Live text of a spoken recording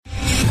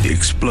the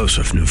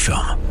explosive new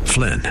film,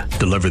 Flynn,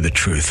 Deliver the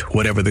Truth,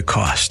 Whatever the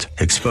Cost,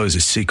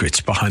 exposes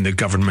secrets behind the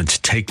government's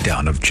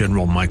takedown of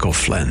General Michael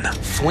Flynn.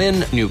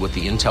 Flynn knew what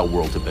the intel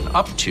world had been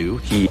up to.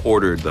 He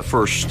ordered the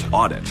first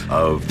audit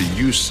of the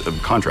use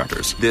of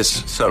contractors.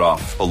 This set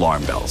off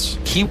alarm bells.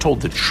 He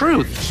told the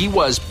truth. He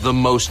was the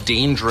most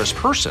dangerous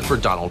person for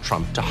Donald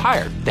Trump to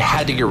hire. They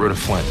had to get rid of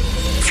Flynn.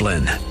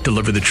 Flynn,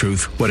 Deliver the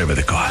Truth, Whatever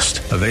the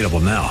Cost. Available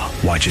now.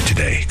 Watch it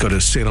today. Go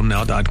to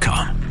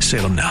salemnow.com.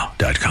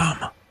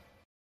 salemnow.com.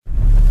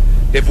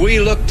 If we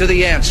look to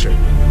the answer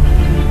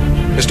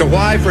as to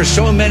why for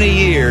so many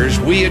years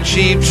we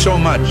achieved so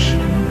much,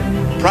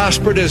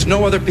 prospered as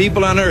no other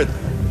people on earth,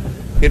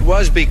 it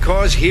was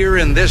because here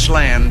in this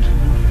land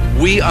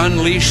we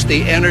unleashed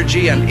the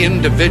energy and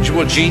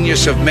individual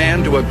genius of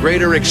man to a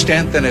greater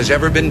extent than has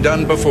ever been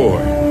done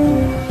before.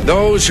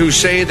 Those who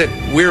say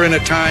that we're in a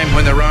time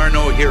when there are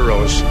no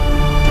heroes,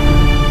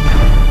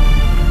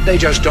 they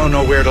just don't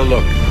know where to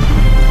look.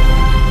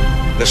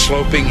 The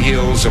sloping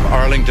hills of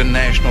Arlington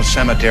National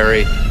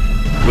Cemetery,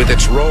 with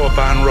its row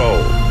upon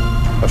row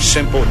of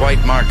simple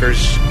white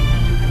markers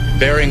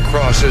bearing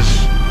crosses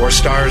or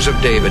stars of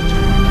David,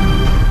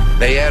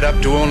 they add up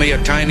to only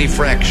a tiny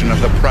fraction of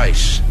the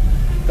price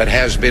that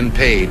has been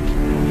paid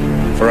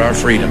for our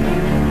freedom.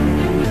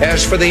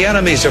 As for the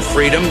enemies of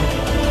freedom,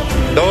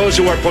 those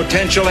who are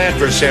potential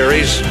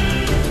adversaries,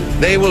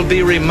 they will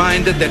be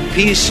reminded that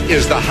peace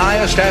is the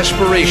highest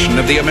aspiration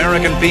of the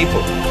American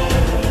people.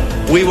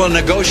 We will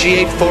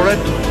negotiate for it,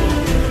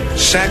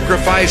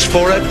 sacrifice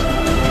for it.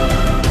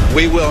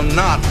 We will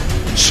not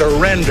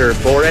surrender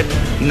for it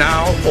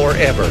now or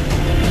ever.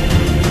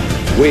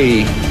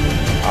 We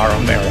are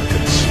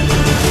Americans.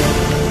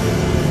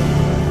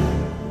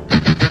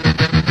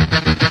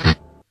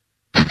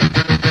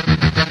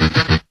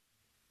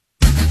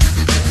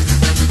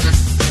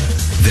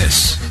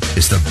 This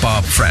is the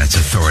Bob Frantz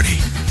Authority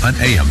on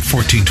AM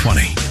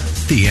 1420.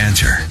 The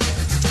Answer.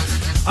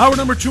 Hour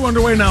number 2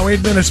 underway now,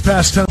 8 minutes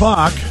past 10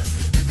 o'clock.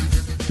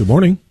 Good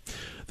morning.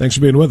 Thanks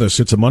for being with us.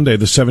 It's a Monday,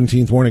 the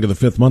 17th morning of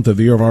the 5th month of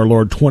the year of our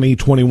Lord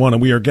 2021,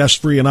 and we are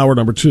guest-free in hour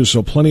number 2,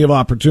 so plenty of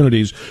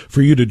opportunities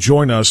for you to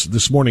join us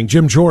this morning.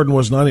 Jim Jordan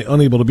was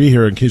unable to be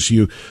here in case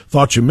you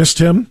thought you missed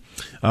him.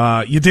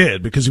 You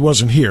did, because he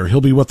wasn't here.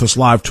 He'll be with us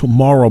live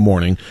tomorrow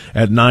morning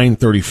at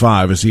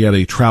 9:35 as he had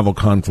a travel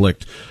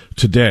conflict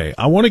today.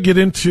 I want to get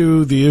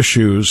into the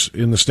issues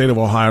in the state of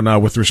Ohio now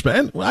with respect,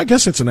 and I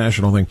guess it's a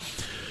national thing,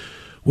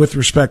 with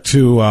respect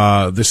to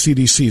the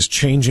CDC's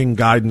changing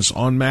guidance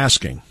on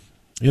masking.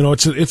 You know,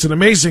 it's an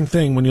amazing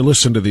thing when you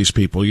listen to these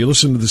people. You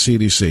listen to the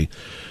CDC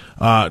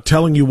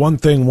telling you one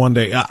thing one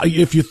day.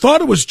 If you thought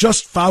it was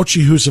just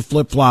Fauci who's a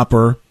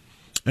flip-flopper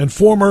and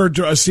former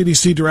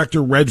CDC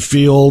Director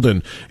Redfield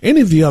and any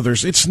of the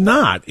others, it's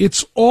not.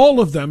 It's all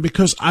of them,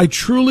 because I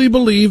truly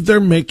believe they're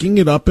making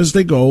it up as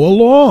they go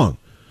along.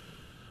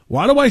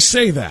 Why do I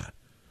say that?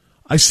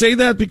 I say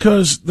that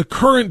because the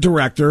current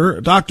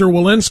director, Dr.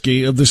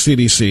 Walensky of the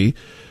CDC,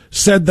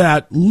 said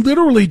that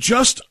literally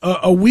just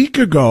a week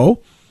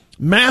ago,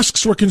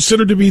 masks were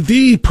considered to be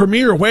the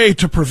premier way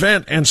to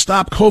prevent and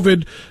stop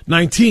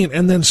COVID-19.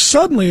 And then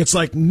suddenly it's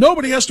like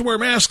nobody has to wear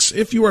masks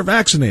if you are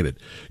vaccinated.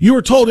 You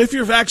were told if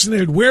you're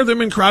vaccinated, wear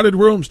them in crowded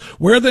rooms,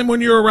 wear them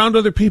when you're around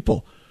other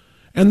people.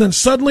 And then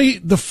suddenly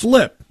the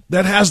flip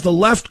that has the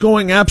left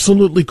going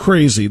absolutely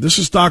crazy. This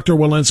is Dr.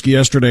 Walensky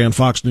yesterday on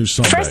Fox News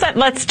Sunday. First,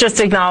 let's just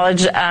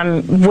acknowledge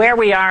where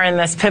we are in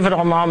this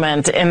pivotal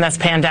moment in this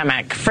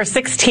pandemic. For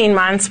 16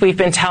 months, we've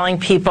been telling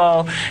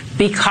people,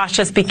 be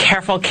cautious, be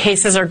careful,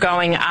 cases are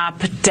going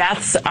up,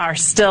 deaths are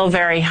still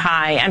very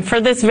high. And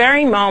for this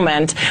very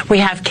moment, we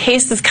have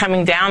cases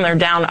coming down. They're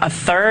down a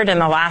third in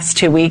the last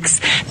 2 weeks.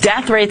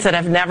 Death rates that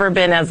have never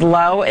been as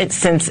low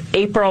since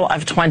April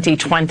of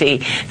 2020.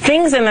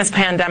 Things in this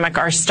pandemic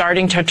are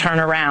starting to turn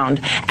around.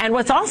 And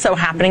what's also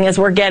happening is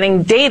we're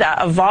getting data,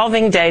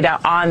 evolving data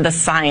on the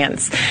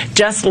science.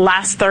 Just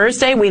last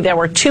Thursday, there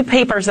were 2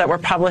 papers that were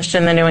published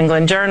in the New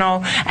England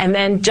Journal. And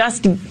then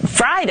just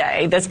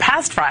Friday, this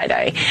past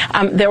Friday,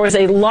 there was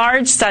a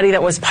large study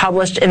that was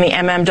published in the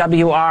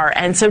MMWR.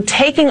 And so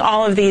taking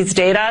all of these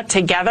data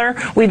together,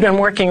 we've been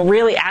working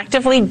really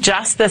actively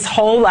just this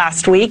whole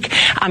last week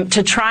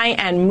to try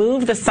and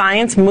move the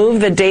science,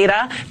 move the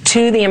data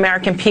to the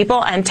American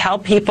people and tell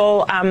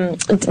people,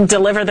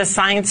 deliver the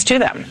science to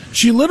them.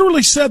 She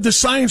literally said the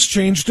science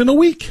changed in a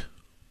week.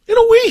 In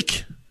a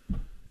week.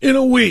 In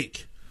a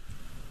week.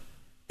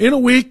 In a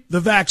week, the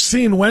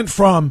vaccine went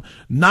from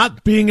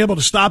not being able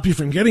to stop you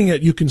from getting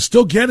it, you can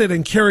still get it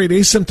and carry it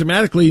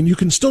asymptomatically, and you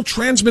can still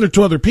transmit it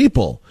to other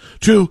people,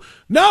 to,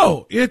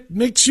 no, it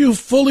makes you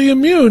fully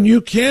immune.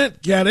 You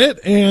can't get it,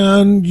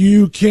 and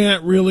you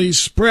can't really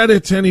spread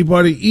it to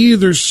anybody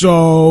either,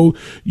 so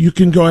you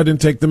can go ahead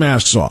and take the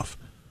masks off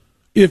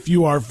if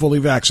you are fully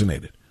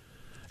vaccinated.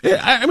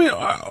 I mean,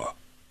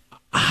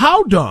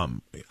 how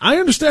dumb? I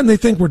understand they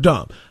think we're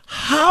dumb.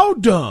 How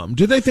dumb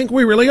do they think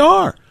we really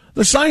are?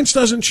 The science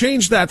doesn't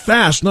change that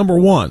fast, number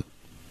one.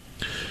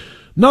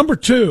 Number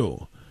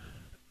two,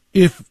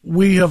 if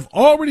we have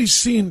already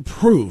seen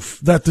proof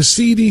that the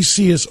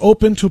CDC is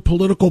open to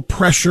political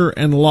pressure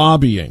and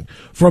lobbying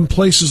from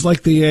places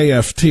like the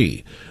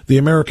AFT, the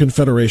American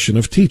Federation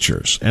of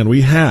Teachers, and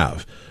we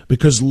have,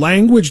 because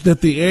language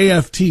that the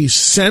AFT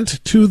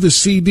sent to the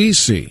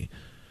CDC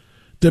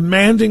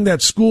demanding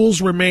that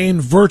schools remain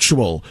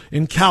virtual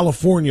in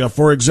California,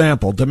 for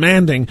example,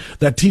 demanding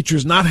that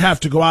teachers not have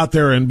to go out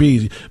there and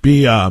be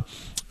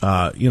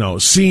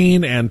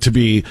seen and to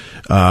be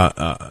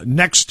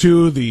next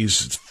to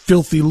these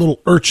filthy little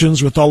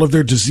urchins with all of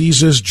their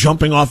diseases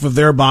jumping off of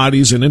their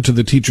bodies and into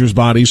the teachers'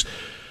 bodies.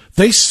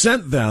 They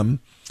sent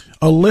them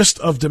a list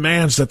of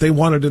demands that they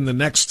wanted in the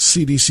next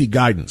CDC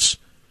guidance.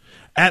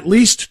 At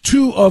least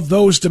 2 of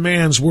those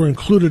demands were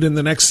included in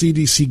the next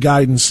CDC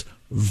guidance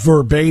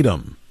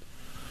verbatim.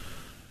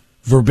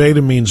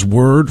 Verbatim means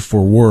word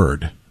for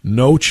word.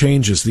 No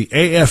changes. The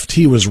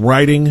AFT was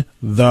writing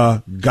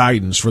the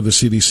guidance for the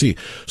CDC.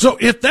 So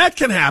if that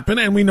can happen,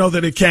 and we know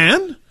that it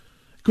can,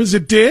 because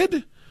it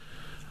did,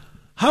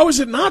 how is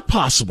it not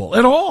possible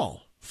at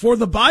all for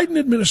the Biden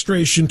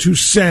administration to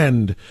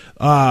send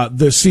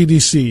the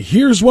CDC,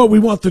 here's what we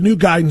want the new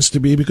guidance to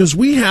be, because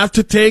we have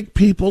to take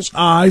people's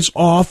eyes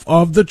off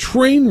of the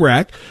train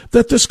wreck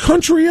that this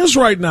country is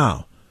right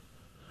now.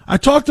 I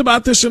talked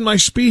about this in my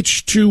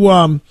speech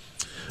to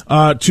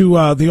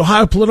the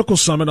Ohio Political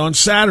Summit on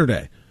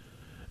Saturday,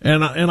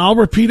 and I'll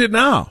repeat it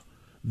now.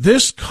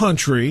 This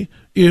country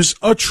is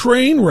a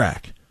train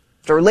wreck.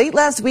 Late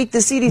last week, the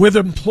CDC... With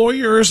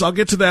employers, I'll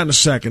get to that in a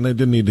second. I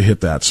didn't need to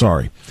hit that,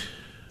 sorry.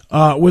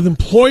 With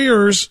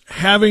employers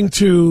having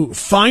to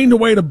find a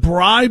way to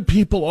bribe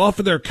people off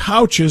of their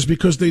couches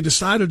because they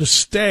decided to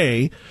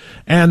stay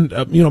and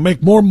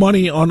make more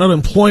money on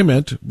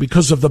unemployment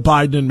because of the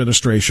Biden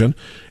administration,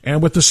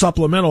 and with the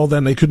supplemental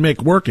than they could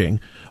make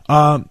working.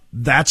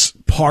 That's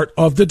part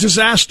of the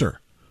disaster.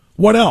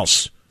 What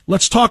else?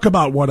 Let's talk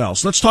about what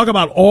else. Let's talk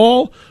about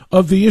all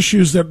of the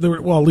issues that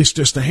there, well, at least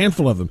just a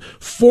handful of them.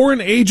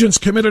 Foreign agents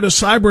committed a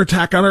cyber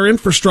attack on our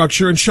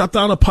infrastructure and shut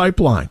down a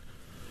pipeline.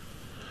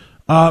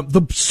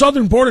 The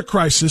southern border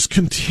crisis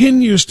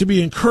continues to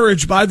be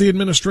encouraged by the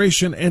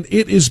administration, and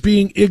it is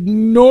being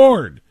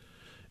ignored.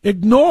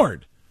 And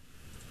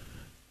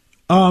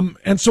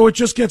so it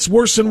just gets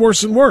worse and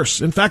worse and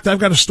worse. In fact, I've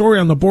got a story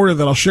on the border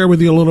that I'll share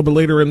with you a little bit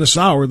later in this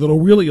hour that'll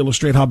really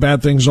illustrate how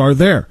bad things are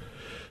there.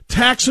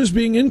 Taxes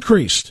being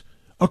increased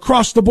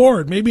across the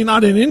board, maybe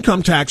not in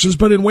income taxes,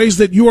 but in ways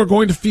that you are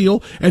going to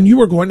feel and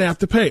you are going to have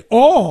to pay,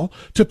 all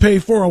to pay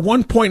for a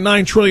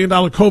 $1.9 trillion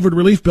COVID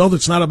relief bill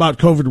that's not about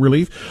COVID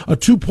relief, a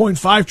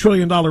 $2.5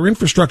 trillion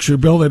infrastructure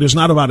bill that is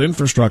not about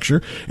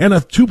infrastructure, and a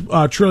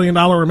 $2 trillion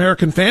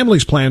American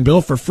Families Plan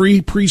bill for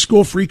free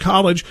preschool, free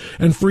college,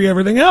 and free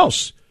everything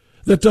else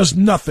that does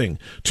nothing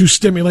to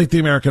stimulate the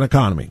American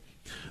economy.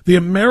 The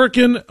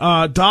American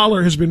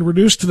dollar has been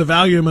reduced to the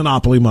value of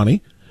monopoly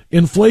money.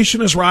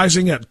 Inflation is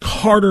rising at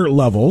Carter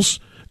levels.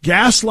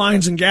 Gas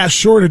lines and gas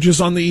shortages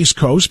on the East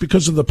Coast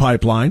because of the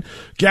pipeline.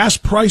 Gas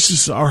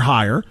prices are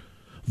higher.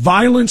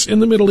 Violence in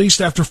the Middle East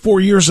after 4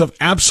 years of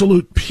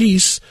absolute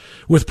peace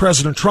with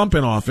President Trump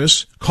in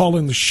office,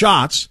 calling the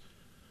shots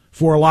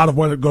for a lot of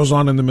what goes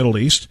on in the Middle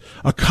East.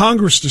 A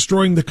Congress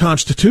destroying the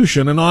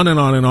Constitution, and on and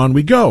on and on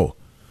we go.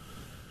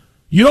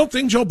 You don't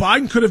think Joe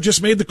Biden could have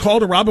just made the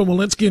call to Robin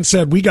Walensky and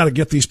said, we got to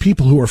get these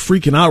people who are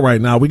freaking out right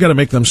now, we got to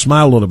make them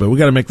smile a little bit, we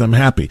got to make them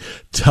happy.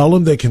 Tell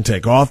them they can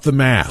take off the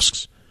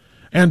masks.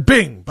 And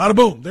bing, bada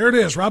boom, there it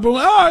is. Robin,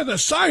 the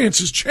science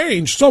has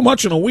changed so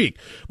much in a week.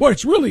 Boy,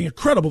 it's really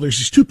incredible. There's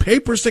these 2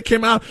 papers that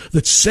came out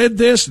that said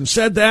this and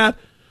said that.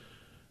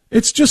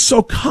 It's just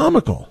so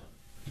comical.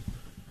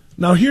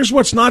 Now, here's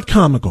what's not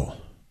comical.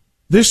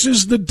 This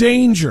is the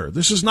danger.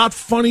 This is not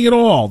funny at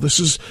all. This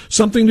is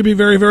something to be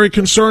very, very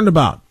concerned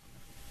about.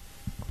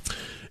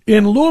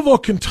 In Louisville,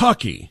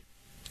 Kentucky,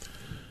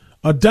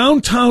 a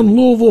downtown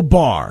Louisville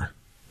bar,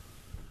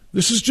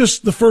 this is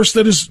just the first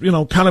that is,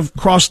 kind of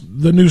crossed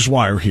the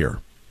newswire here,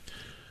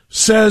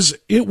 says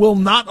it will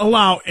not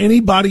allow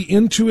anybody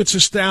into its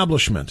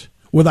establishment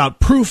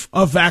without proof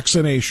of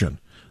vaccination.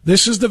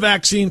 This is the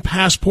vaccine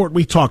passport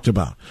we talked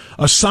about.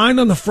 A sign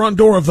on the front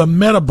door of the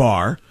Meta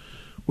Bar,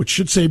 which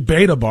should say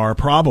Beta Bar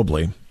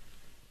probably,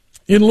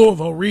 in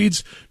Louisville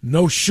reads,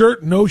 no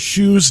shirt, no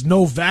shoes,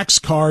 no vax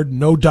card,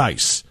 no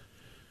dice.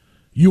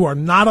 You are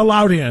not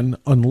allowed in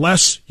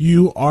unless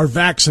you are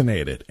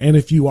vaccinated. And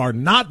if you are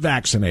not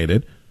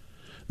vaccinated,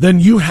 then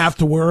you have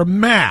to wear a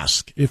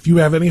mask if you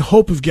have any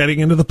hope of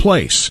getting into the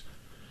place.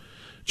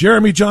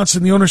 Jeremy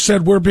Johnson, the owner,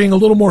 said we're being a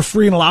little more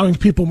free and allowing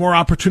people more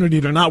opportunity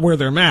to not wear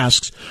their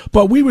masks,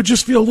 but we would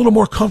just feel a little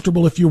more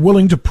comfortable if you're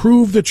willing to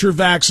prove that you're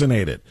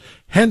vaccinated.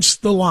 Hence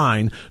the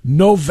line,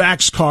 no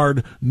vax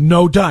card,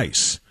 no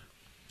dice.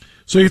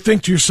 So you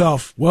think to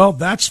yourself, well,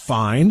 that's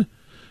fine.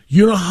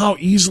 You know how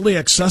easily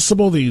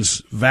accessible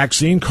these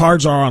vaccine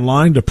cards are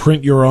online to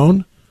print your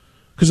own?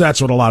 Because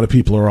that's what a lot of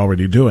people are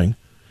already doing.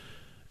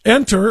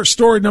 Enter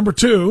story number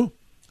 2,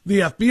 the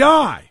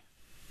FBI.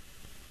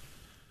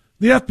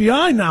 The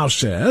FBI now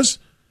says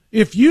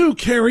if you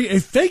carry a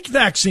fake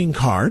vaccine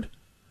card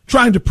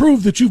trying to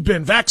prove that you've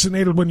been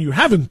vaccinated when you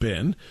haven't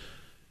been,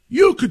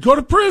 you could go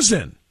to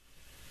prison.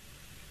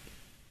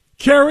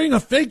 Carrying a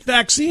fake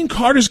vaccine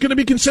card is going to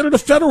be considered a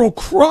federal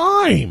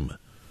crime.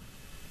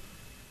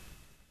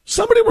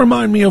 Somebody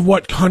remind me of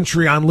what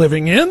country I'm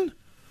living in,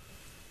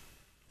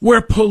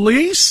 where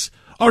police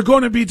are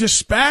going to be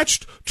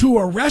dispatched to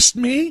arrest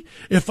me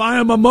if I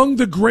am among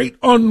the great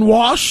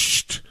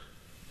unwashed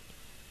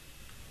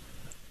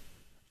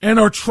and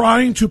are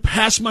trying to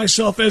pass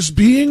myself as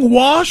being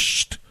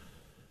washed.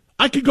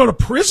 I could go to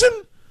prison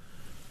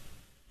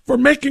for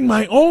making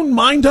my own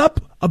mind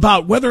up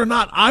about whether or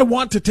not I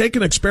want to take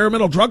an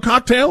experimental drug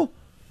cocktail.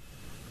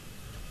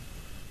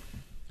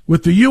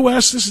 With the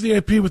U.S., this is the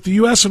AP, with the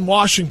U.S. and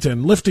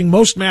Washington lifting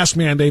most mask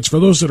mandates for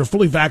those that are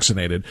fully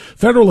vaccinated,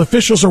 federal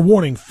officials are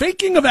warning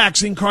faking a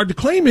vaccine card to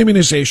claim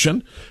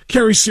immunization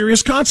carries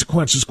serious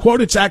consequences.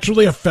 Quote, it's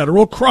actually a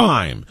federal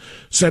crime,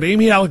 said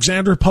Amy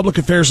Alexander, public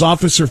affairs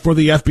officer for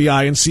the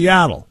FBI in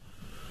Seattle.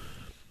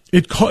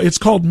 It's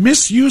called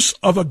misuse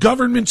of a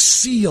government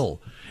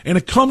seal, and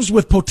it comes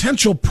with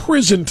potential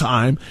prison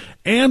time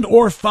and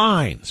or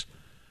fines.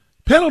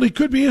 Penalty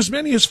could be as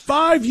many as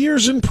 5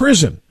 years in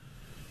prison.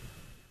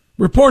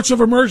 Reports have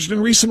emerged in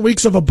recent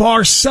weeks of a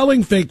bar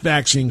selling fake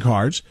vaccine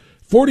cards.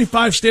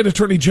 45 state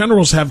attorney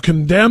generals have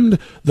condemned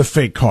the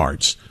fake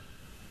cards.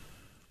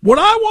 What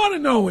I want to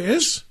know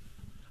is,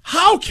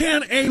 how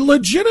can a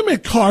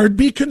legitimate card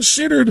be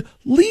considered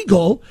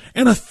legal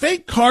and a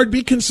fake card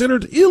be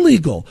considered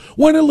illegal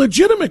when a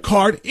legitimate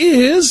card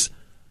is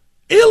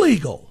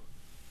illegal?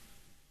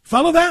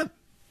 Follow that?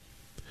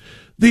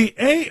 The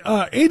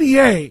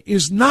ADA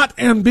is not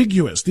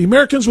ambiguous. The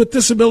Americans with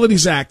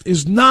Disabilities Act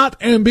is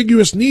not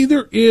ambiguous.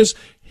 Neither is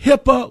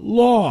HIPAA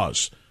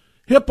laws.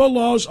 HIPAA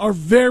laws are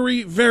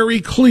very,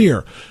 very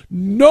clear.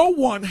 No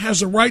one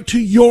has a right to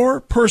your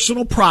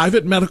personal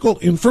private medical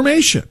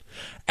information.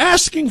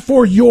 Asking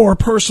for your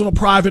personal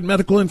private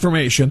medical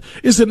information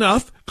is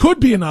enough, could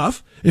be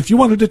enough, if you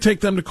wanted to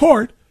take them to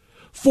court,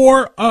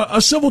 for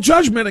a civil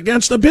judgment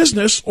against a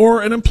business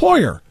or an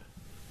employer.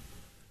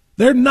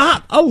 They're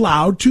not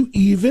allowed to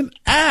even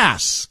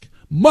ask,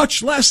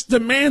 much less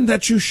demand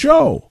that you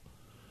show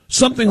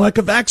something like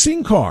a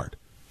vaccine card.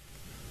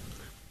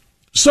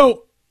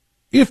 So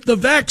if the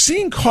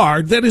vaccine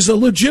card that is a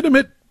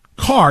legitimate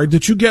card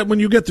that you get when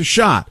you get the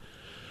shot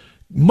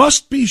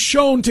must be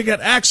shown to get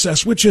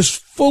access, which is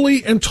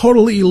fully and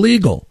totally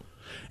illegal,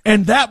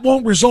 and that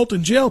won't result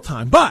in jail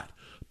time, but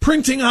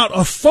printing out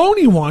a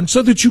phony one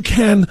so that you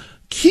can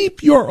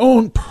keep your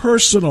own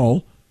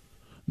personal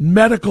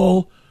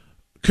medical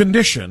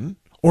condition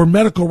or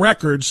medical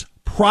records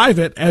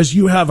private, as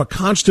you have a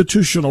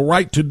constitutional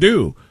right to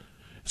do.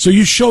 So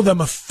you show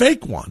them a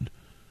fake one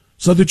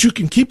so that you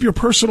can keep your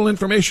personal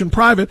information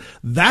private.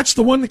 That's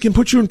the one that can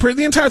put you in prison.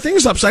 The entire thing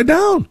is upside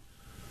down.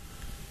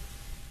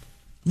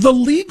 The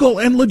legal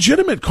and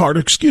legitimate card,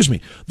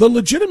 the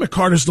legitimate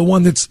card is the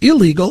one that's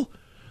illegal.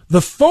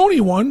 The phony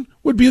one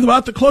would be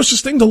about the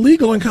closest thing to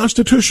legal and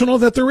constitutional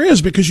that there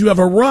is, because you have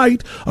a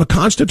right, a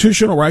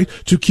constitutional right,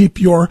 to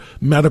keep your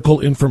medical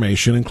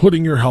information,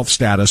 including your health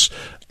status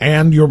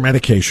and your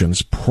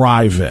medications,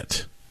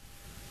 private.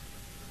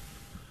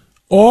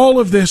 All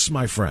of this,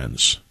 my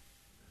friends,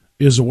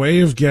 is a way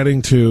of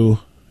getting to,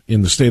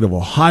 in the state of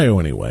Ohio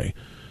anyway,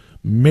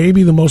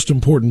 maybe the most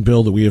important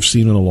bill that we have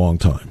seen in a long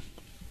time.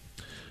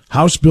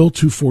 House Bill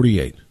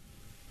 248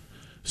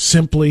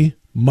 simply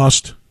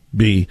must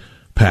be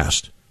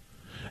passed.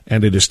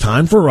 And it is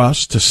time for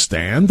us to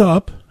stand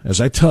up, as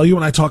I tell you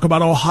when I talk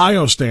about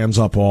Ohio stands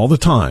up all the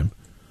time.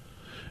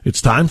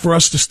 It's time for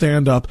us to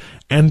stand up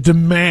and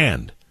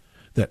demand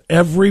that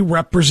every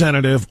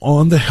representative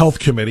on the health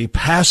committee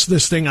pass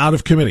this thing out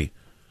of committee,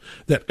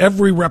 that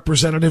every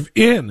representative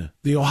in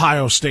the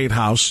Ohio State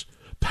House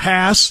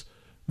pass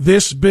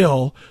this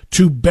bill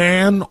to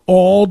ban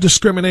all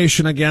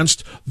discrimination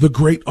against the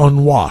great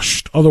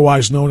unwashed,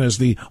 otherwise known as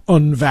the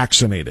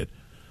unvaccinated.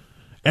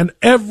 And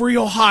every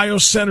Ohio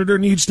senator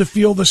needs to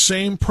feel the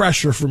same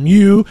pressure from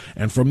you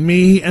and from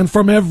me and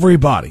from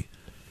everybody.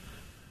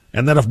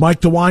 And that if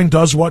Mike DeWine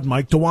does what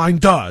Mike DeWine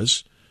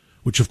does,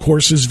 which of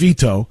course is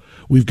veto,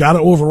 we've got to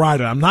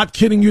override it. I'm not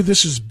kidding you.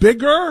 This is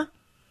bigger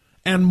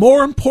and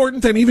more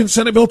important than even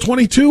Senate Bill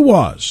 22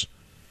 was,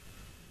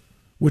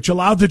 which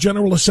allowed the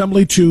General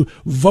Assembly to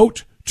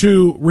vote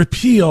to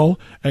repeal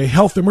a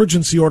health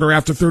emergency order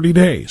after 30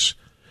 days.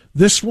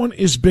 This one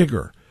is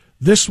bigger.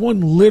 This one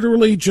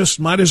literally just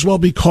might as well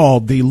be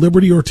called the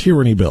Liberty or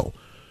Tyranny Bill.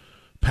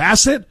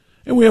 Pass it,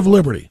 and we have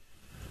liberty.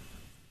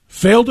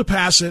 Fail to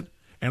pass it,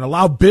 and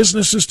allow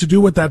businesses to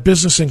do what that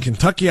business in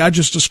Kentucky I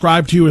just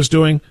described to you is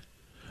doing.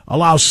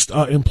 Allow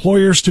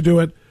employers to do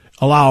it.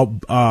 Allow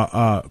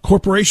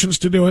corporations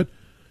to do it,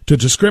 to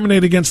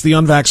discriminate against the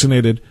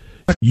unvaccinated.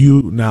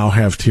 You now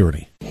have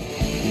tyranny.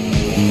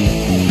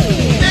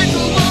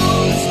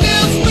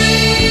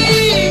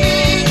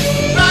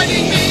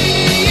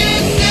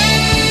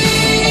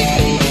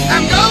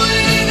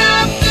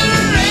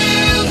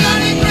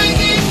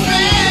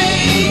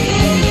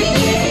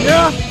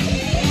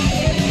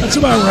 That's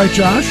about right,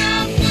 Josh.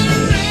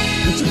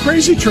 It's a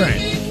crazy train.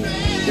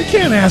 They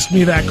can't ask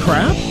me that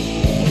crap.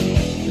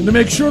 And to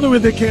make sure that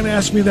they can't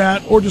ask me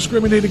that or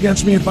discriminate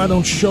against me if I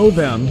don't show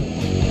them,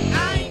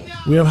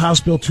 we have House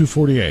Bill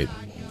 248.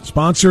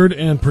 Sponsored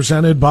and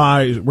presented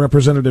by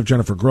Representative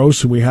Jennifer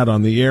Gross, who we had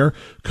on the air.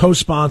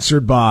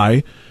 Co-sponsored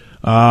by,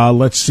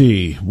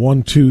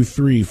 1, 2,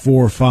 3,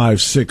 4,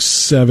 5, 6,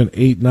 7,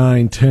 8,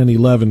 9, 10,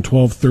 11,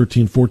 12,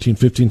 13, 14,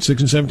 15,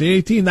 16, 17,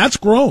 18. That's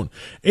grown.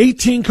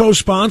 18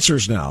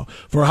 co-sponsors now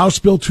for House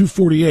Bill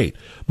 248.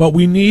 But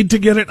we need to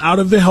get it out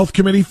of the Health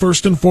Committee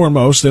first and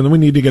foremost, and then we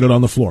need to get it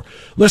on the floor.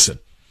 Listen,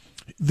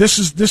 this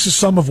is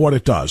some of what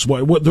it does.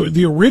 What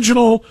the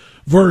original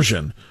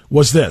version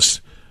was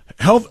this.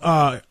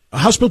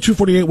 House Bill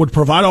 248 would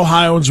provide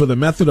Ohioans with a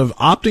method of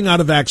opting out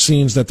of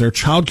vaccines that their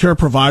child care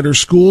providers,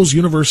 schools,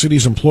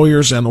 universities,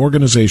 employers, and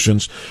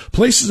organizations,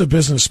 places of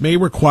business may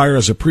require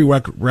as a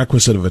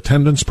prerequisite of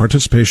attendance,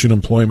 participation,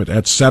 employment,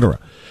 etc.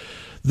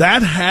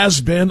 That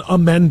has been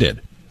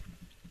amended.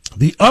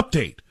 The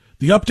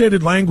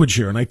updated language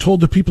here, and I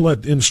told the people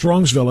in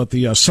Strongsville at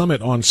the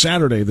summit on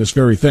Saturday this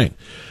very thing.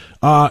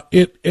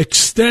 It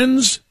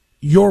extends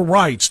your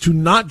rights to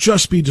not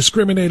just be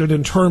discriminated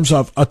in terms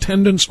of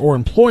attendance or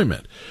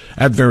employment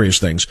at various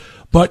things,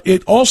 but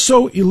it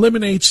also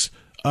eliminates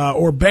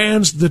or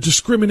bans the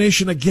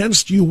discrimination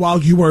against you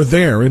while you are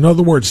there. In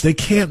other words, they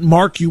can't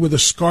mark you with a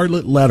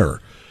scarlet letter,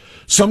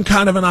 some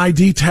kind of an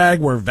ID tag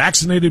where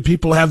vaccinated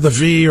people have the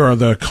V or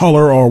the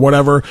color or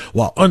whatever,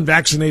 while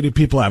unvaccinated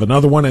people have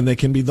another one, and they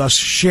can be thus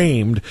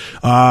shamed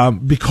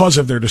because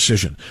of their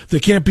decision. They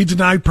can't be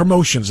denied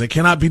promotions. They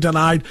cannot be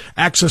denied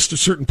access to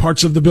certain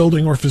parts of the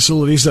building or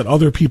facilities that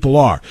other people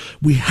are.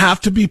 We have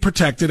to be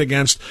protected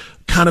against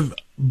kind of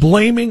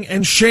blaming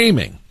and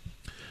shaming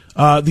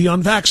the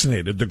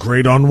unvaccinated, the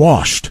great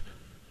unwashed.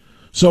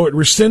 So it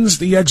rescinds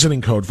the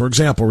exiting code. For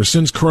example,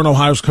 rescinds current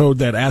Ohio's code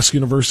that asks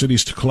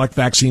universities to collect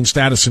vaccine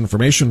status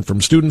information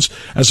from students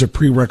as a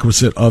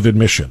prerequisite of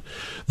admission.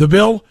 The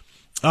bill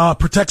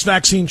protects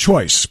vaccine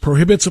choice,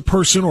 prohibits a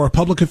person or a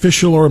public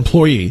official or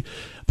employee,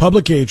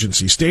 public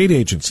agency, state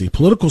agency,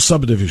 political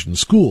subdivision,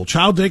 school,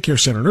 child daycare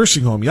center,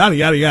 nursing home, yada,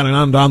 yada, yada, and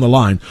on down the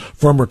line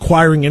from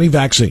requiring any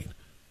vaccine.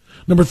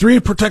 Number 3,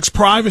 it protects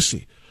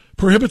privacy.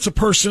 Prohibits a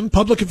person,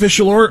 public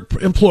official or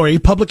employee,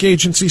 public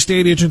agency,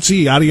 state agency,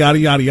 yada, yada,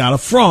 yada, yada,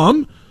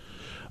 from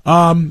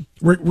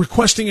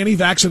requesting any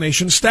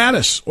vaccination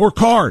status or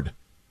card.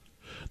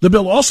 The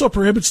bill also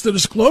prohibits the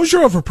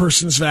disclosure of a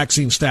person's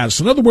vaccine status.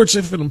 In other words,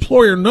 if an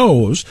employer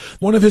knows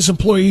one of his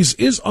employees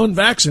is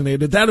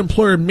unvaccinated, that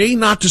employer may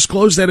not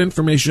disclose that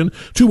information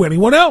to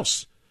anyone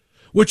else,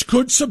 which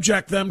could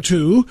subject them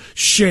to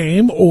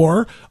shame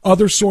or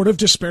other sort of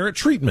disparate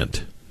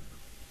treatment.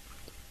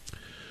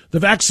 The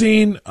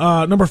vaccine,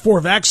 number 4,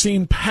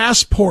 vaccine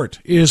passport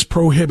is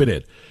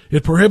prohibited.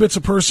 It prohibits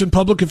a person,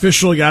 public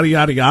official, yada,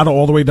 yada, yada,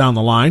 all the way down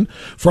the line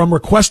from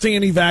requesting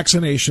any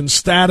vaccination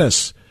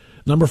status.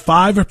 Number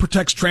 5, it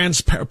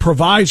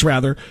provides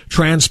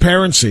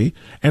transparency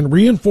and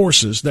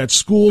reinforces that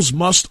schools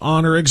must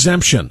honor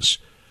exemptions.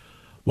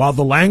 While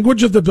the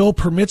language of the bill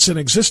permits an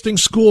existing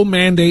school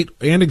mandate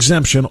and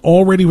exemption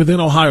already within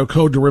Ohio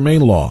Code to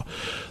remain law,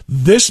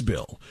 this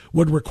bill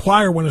would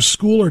require when a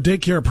school or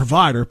daycare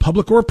provider,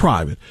 public or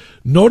private,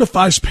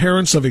 notifies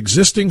parents of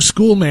existing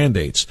school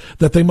mandates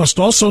that they must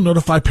also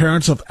notify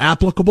parents of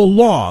applicable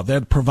law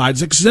that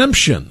provides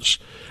exemptions,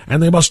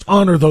 and they must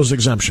honor those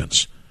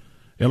exemptions.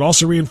 It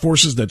also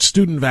reinforces that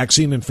student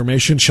vaccine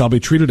information shall be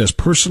treated as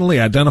personally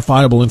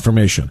identifiable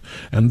information,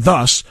 and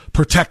thus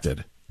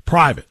protected,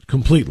 private,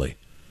 completely.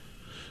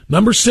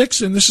 Number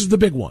 6, and this is the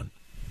big one,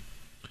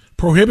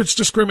 prohibits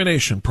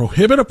discrimination.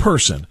 Prohibit a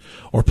person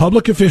or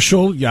public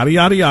official, yada,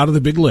 yada, yada, the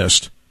big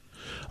list,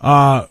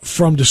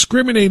 from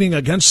discriminating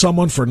against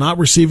someone for not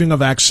receiving a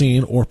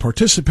vaccine or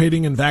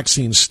participating in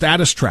vaccine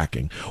status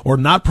tracking or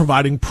not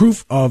providing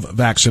proof of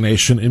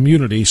vaccination,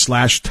 immunity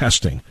 /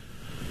 testing.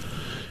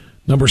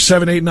 Number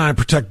 7, 8, 9,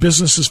 protect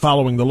businesses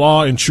following the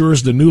law,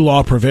 ensures the new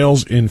law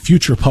prevails in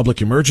future public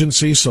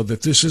emergencies, so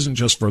that this isn't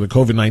just for the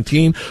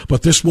COVID-19,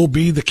 but this will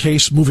be the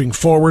case moving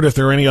forward if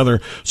there are any other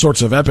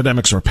sorts of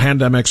epidemics or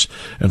pandemics.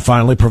 And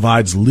finally,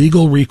 provides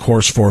legal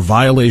recourse for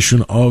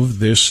violation of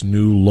this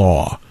new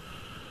law.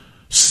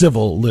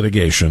 Civil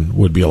litigation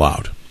would be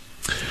allowed.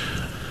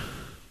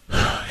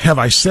 Have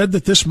I said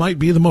that this might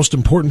be the most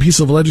important piece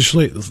of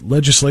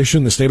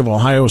legislation the state of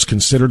Ohio has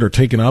considered or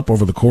taken up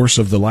over the course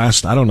of the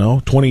last,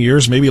 20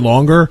 years, maybe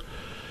longer?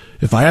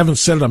 If I haven't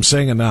said it, I'm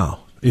saying it now.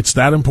 It's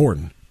that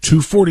important.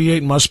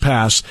 248 must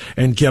pass,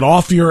 and get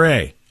off your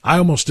A. I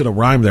almost did a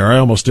rhyme there. I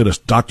almost did a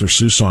Dr.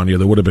 Seuss on you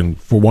that would have been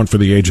one for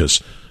the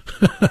ages.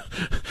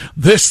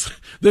 This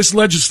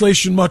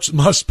legislation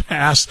must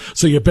pass,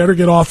 so you better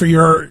get off of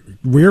your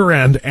rear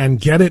end and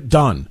get it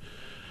done.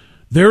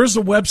 There is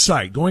a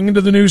website going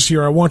into the news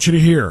here I want you to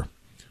hear.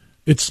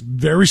 It's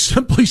very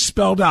simply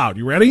spelled out.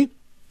 You ready?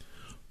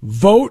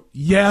 Vote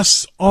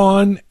yes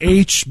on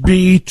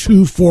HB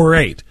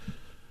 248.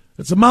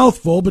 It's a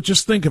mouthful, but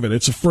just think of it.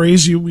 It's a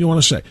phrase you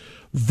want to say.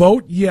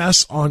 Vote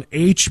yes on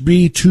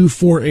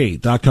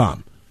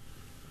HB248.com.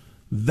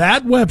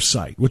 That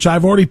website, which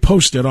I've already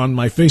posted on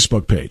my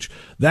Facebook page,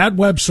 that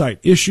website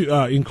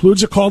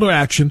includes a call to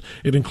action.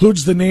 It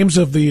includes the names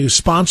of the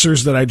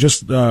sponsors that I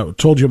just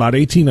told you about,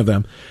 18 of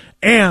them.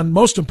 And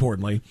most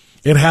importantly,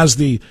 it has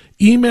the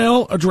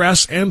email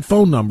address and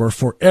phone number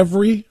for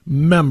every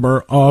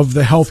member of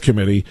the health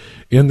committee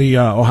in the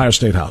Ohio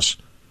State House.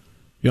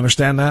 You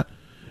understand that?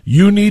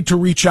 You need to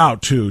reach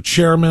out to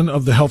Chairman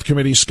of the Health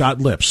Committee, Scott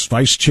Lips,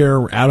 Vice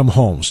Chair Adam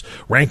Holmes,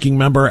 Ranking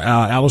Member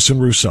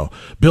Allison Russo,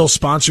 Bill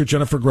Sponsor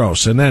Jennifer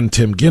Gross, and then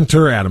Tim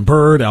Ginter, Adam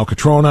Bird, Al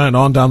Catrona, and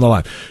on down the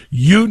line.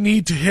 You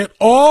need to hit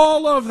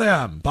all of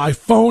them by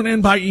phone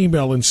and by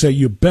email and say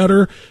you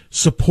better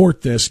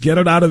support this, get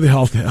it out of the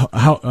Health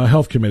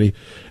Committee,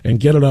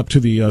 and get it up to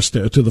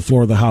the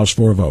floor of the House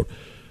for a vote,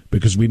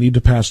 because we need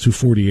to pass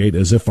 248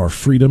 as if our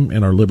freedom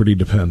and our liberty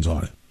depends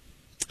on it.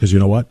 Because you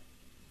know what?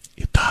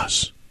 It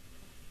does.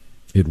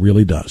 It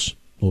really does.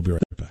 We'll be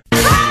right back.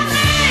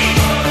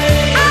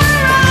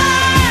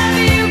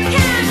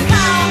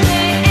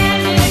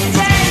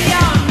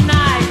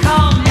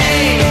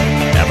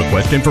 Have a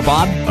question for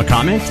Bob? A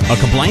comment? A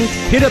complaint?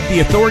 Hit up the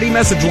Authority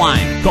message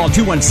line. Call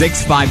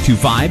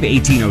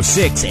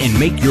 216-525-1806 and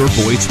make your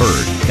voice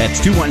heard. That's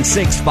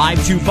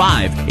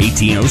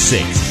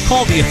 216-525-1806.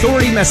 Call the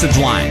Authority message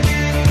line.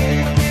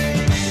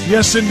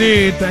 Yes,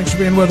 indeed. Thanks for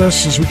being with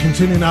us as we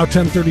continue now,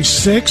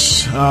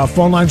 1036.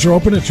 Phone lines are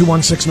open at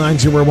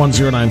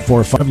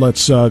 216-901-0945.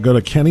 Let's go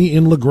to Kenny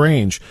in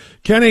LaGrange.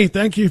 Kenny,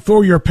 thank you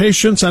for your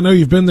patience. I know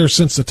you've been there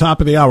since the top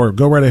of the hour.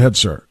 Go right ahead,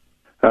 sir.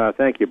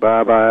 Thank you,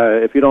 Bob.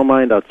 If you don't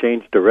mind, I'll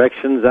change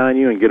directions on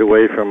you and get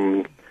away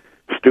from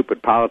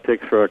stupid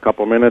politics for a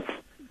couple minutes.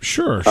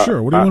 Sure. What do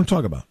you want to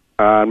talk about?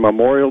 On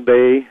Memorial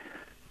Day,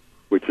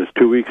 which is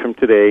 2 weeks from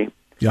today,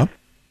 yeah,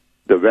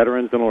 the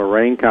veterans in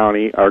Lorain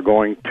County are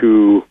going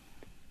to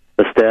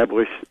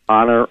establish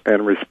honor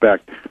and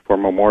respect for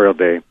Memorial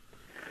Day.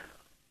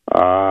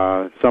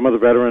 Some of the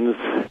veterans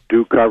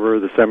do cover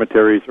the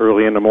cemeteries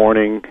early in the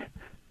morning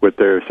with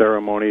their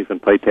ceremonies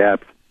and play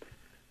taps.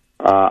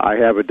 I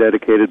have a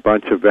dedicated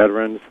bunch of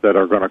veterans that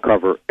are going to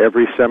cover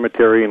every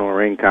cemetery in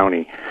Lorain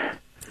County.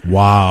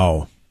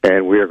 Wow.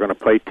 And we are going to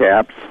play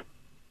taps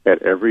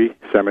at every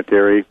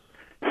cemetery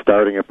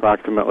starting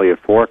approximately at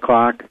 4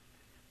 o'clock.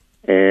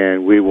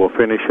 And we will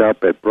finish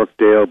up at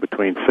Brookdale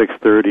between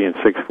 6:30 and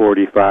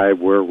 6:45,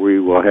 where we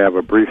will have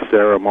a brief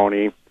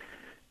ceremony.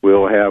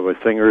 We'll have a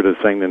singer to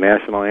sing the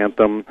national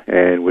anthem,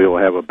 and we will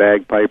have a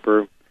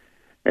bagpiper,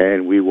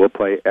 and we will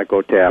play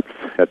echo taps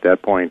at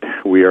that point.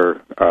 We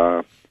are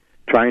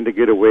trying to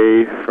get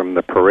away from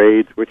the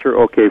parades, which are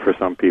okay for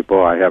some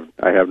people. I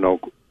have no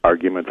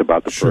arguments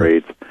about the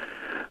parades.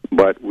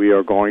 But we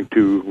are going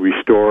to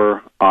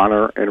restore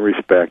honor and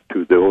respect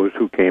to those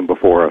who came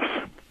before us.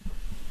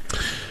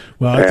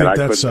 Well, I think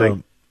that's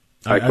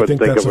I couldn't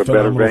think of a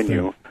better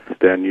venue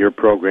than your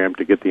program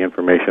to get the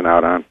information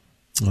out on.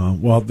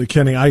 Well,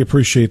 Kenny, I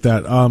appreciate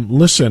that.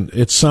 Listen,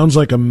 it sounds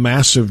like a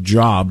massive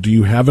job. Do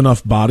you have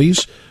enough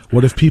bodies?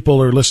 What if people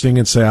are listening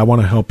and say, I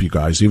want to help you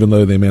guys, even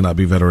though they may not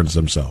be veterans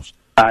themselves?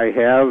 I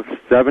have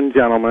 7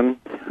 gentlemen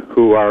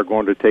who are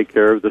going to take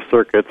care of the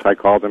circuits. I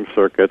call them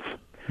circuits.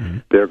 Mm-hmm.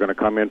 They're going to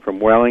come in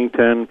from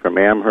Wellington, from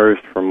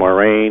Amherst, from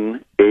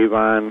Lorain,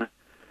 Avon,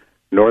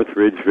 North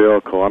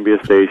Ridgeville, Columbia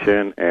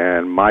Station,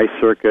 and my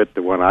circuit,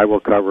 the one I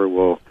will cover,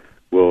 will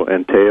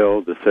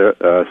entail the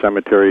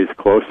cemeteries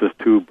closest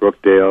to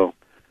Brookdale.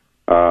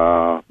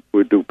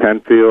 We'll do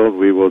Penfield.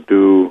 We will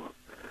do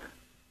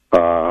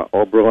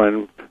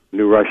Oberlin,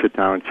 New Russia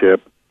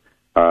Township,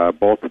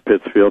 both the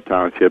Pittsfield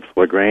Townships,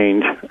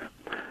 LaGrange,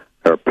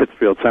 or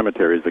Pittsfield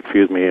Cemeteries,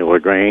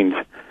 LaGrange.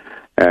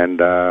 And,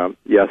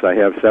 yes, I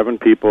have 7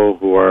 people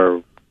who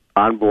are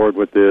on board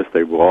with this.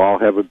 They will all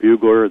have a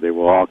bugler. They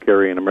will all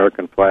carry an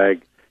American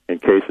flag in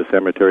case the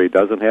cemetery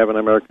doesn't have an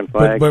American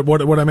flag. But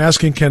what I'm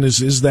asking, Ken,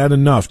 is that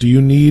enough? Do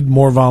you need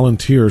more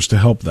volunteers to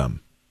help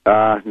them?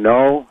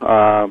 No.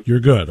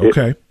 You're good.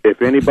 Okay.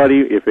 If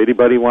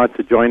anybody wants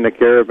to join the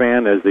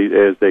caravan as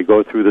they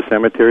go through the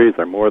cemeteries,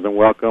 they're more than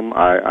welcome.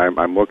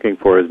 I'm looking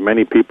for as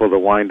many people to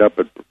wind up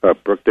at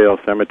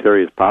Brookdale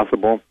Cemetery as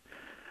possible.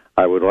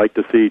 I would like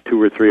to see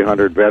 200 or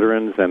 300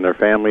 veterans and their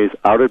families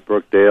out at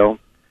Brookdale.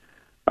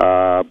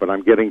 But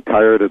I'm getting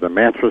tired of the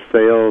mattress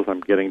sales.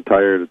 I'm getting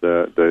tired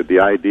of the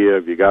idea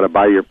of you got to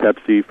buy your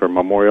Pepsi for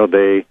Memorial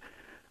Day.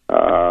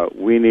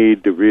 We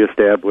need to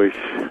reestablish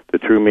the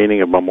true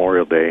meaning of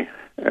Memorial Day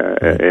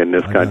in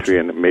this country,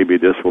 and maybe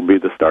this will be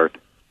the start.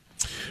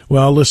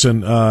 Well,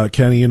 listen,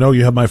 Kenny, you know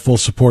you have my full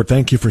support.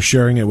 Thank you for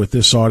sharing it with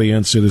this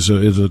audience. It is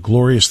a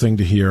glorious thing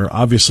to hear.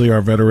 Obviously,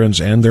 our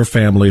veterans and their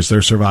families,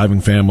 their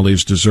surviving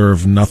families,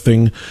 deserve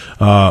nothing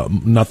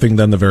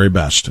than the very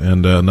best,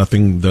 and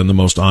nothing than the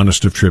most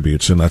honest of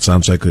tributes. And that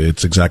sounds like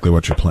it's exactly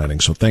what you're planning.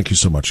 So thank you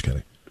so much,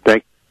 Kenny.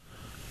 Thank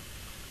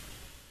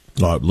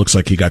you. Oh, it looks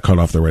like he got cut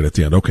off there right at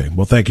the end. Okay.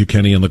 Well, thank you,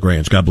 Kenny and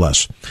LaGrange. God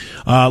bless.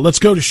 Let's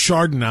go to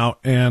Chardon now,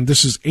 and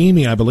this is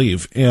Amy, I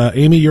believe.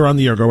 Amy, you're on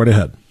the air. Go right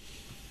ahead.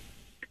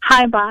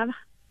 Hi, Bob.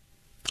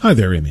 Hi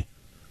there, Amy.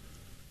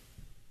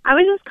 I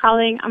was just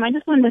calling. I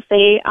just wanted to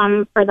say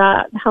for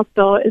the House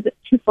bill, is it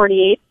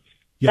 248?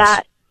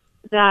 Yes.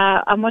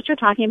 That what you're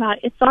talking about,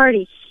 it's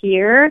already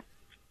here,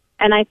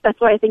 and that's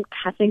why I think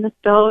passing this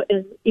bill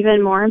is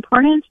even more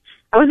important.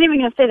 I wasn't even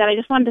going to say that. I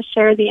just wanted to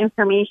share the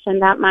information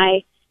that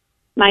my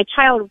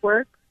child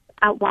works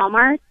at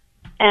Walmart,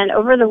 and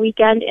over the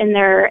weekend in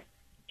their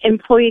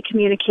employee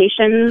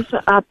communications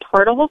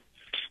portal,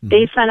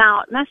 they sent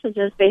out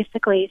messages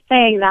basically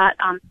saying that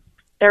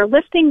they're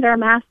lifting their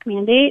mask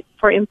mandate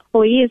for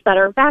employees that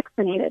are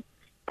vaccinated.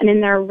 And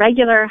in their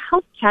regular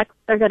health checks,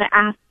 they're going to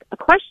ask a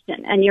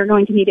question, and you're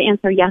going to need to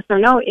answer yes or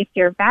no if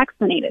you're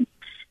vaccinated.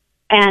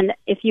 And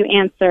if you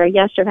answer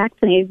yes, you're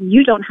vaccinated,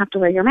 you don't have to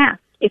wear your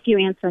mask. If you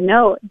answer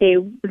no, they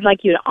would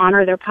like you to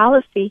honor their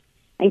policy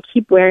and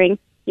keep wearing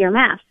your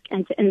mask.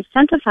 And to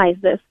incentivize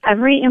this,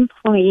 every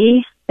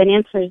employee that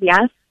answers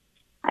yes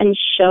and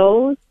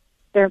shows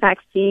their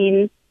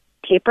vaccine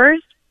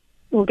papers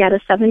will get a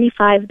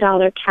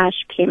 $75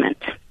 cash payment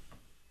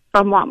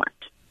from Walmart.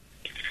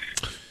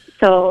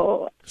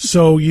 So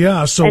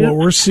what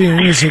we're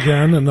seeing is,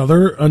 again,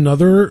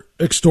 another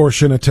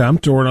extortion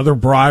attempt or another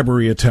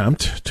bribery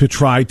attempt to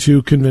try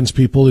to convince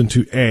people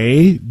into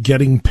A,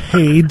 getting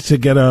paid to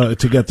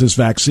get this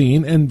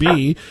vaccine, and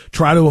B,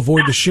 try to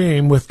avoid the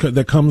shame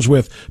that comes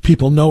with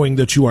people knowing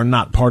that you are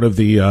not part of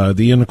the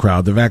in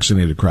crowd, the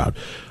vaccinated crowd.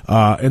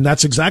 And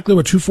that's exactly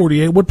what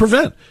 248 would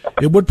prevent.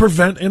 It would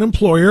prevent an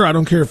employer, I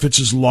don't care if it's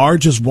as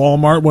large as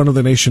Walmart, one of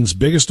the nation's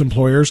biggest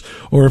employers,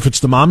 or if it's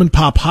the mom and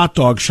pop hot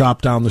dog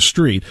shop down the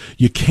street.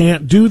 You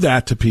can't do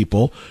that to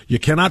people. You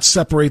cannot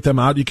separate them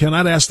out. You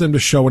cannot ask them to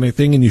show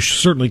anything, and you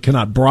certainly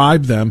cannot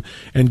bribe them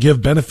and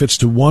give benefits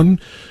to one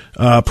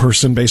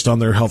person based on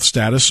their health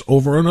status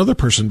over another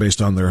person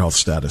based on their health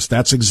status.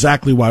 That's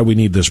exactly why we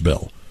need this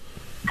bill.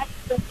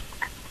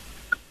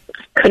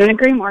 Couldn't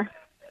agree more.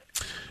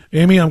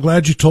 Amy, I'm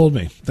glad you told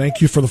me.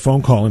 Thank you for the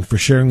phone call and for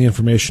sharing the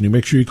information. You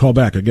make sure you call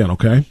back again,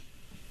 okay?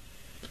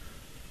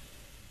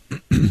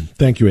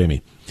 Thank you,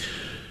 Amy.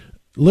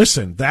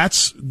 Listen,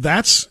 that's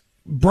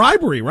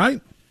bribery, right?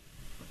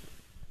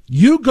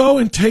 You go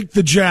and take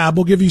the jab,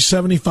 we'll give you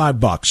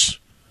 $75.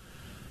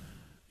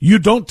 You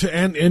don't,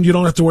 and you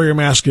don't have to wear your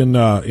mask in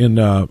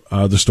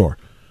the store.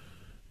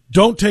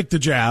 Don't take the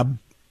jab,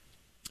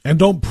 and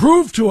don't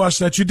prove to us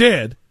that you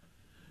did.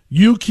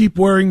 You keep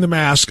wearing the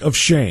mask of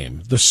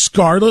shame. The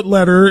scarlet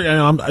letter,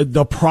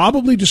 they'll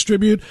probably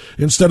distribute,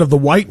 instead of the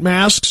white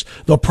masks,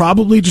 they'll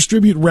probably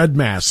distribute red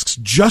masks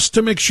just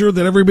to make sure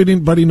that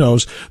everybody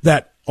knows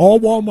that all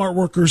Walmart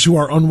workers who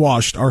are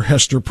unwashed are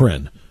Hester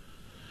Prynne.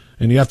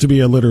 And you have to be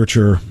a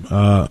literature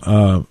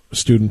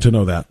student to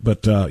know that.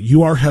 But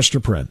you are Hester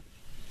Prynne.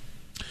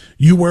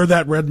 You wear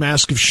that red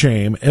mask of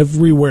shame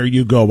everywhere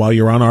you go while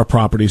you're on our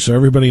property, so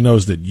everybody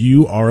knows that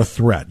you are a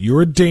threat.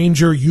 You're a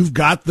danger. You've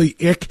got the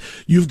ick.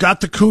 You've got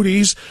the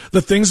cooties,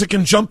 the things that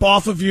can jump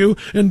off of you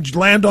and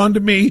land onto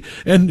me.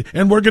 And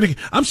we're going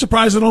to – I'm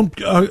surprised I don't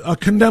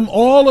condemn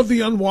all of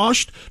the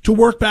unwashed to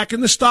work back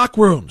in the stock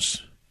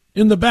rooms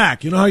in the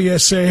back. You know how you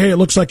say, hey, it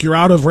looks like you're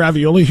out of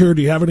ravioli here.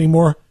 Do you have any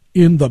more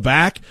in the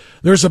back?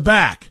 There's a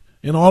back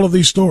in all of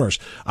these stores.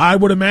 I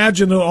would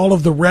imagine that all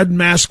of the red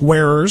mask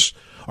wearers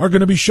 – are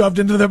going to be shoved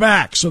into the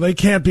back so they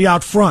can't be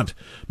out front,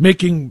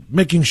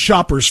 making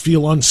shoppers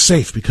feel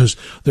unsafe because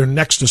they're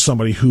next to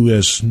somebody who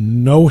has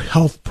no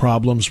health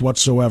problems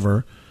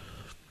whatsoever,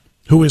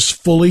 who is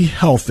fully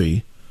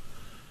healthy,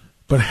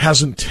 but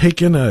hasn't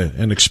taken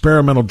an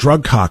experimental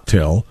drug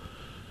cocktail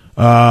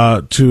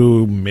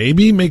to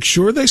maybe make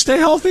sure they stay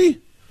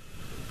healthy.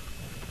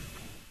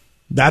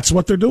 That's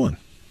what they're doing.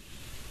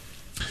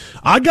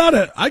 I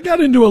got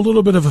into a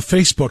little bit of a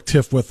Facebook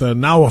tiff with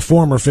now a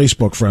former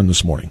Facebook friend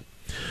this morning.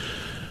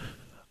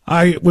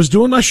 I was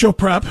doing my show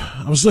prep.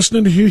 I was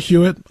listening to Hugh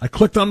Hewitt. I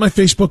clicked on my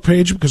Facebook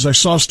page because I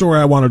saw a story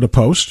I wanted to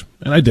post,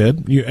 and I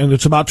did. And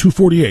it's about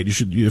 248. You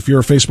should, if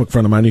you're a Facebook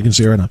friend of mine, you can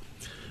see it right now.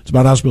 It's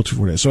about House Bill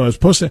 248. So I was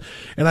posting,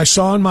 and I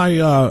saw on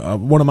my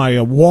one of my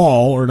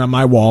wall, or not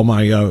my wall,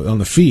 my on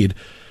the feed,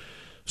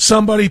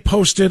 somebody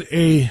posted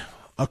a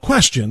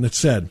question that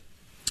said,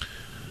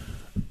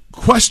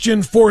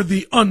 "Question for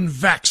the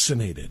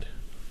unvaccinated: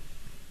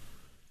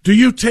 do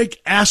you take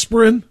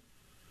aspirin?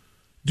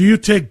 Do you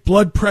take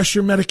blood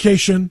pressure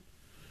medication?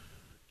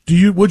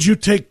 Would you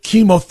take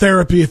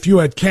chemotherapy if you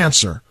had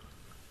cancer?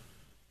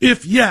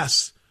 If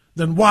yes,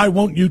 then why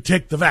won't you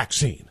take the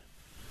vaccine?"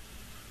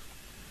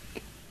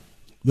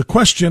 The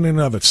question in and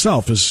of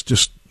itself is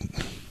just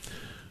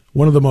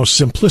one of the most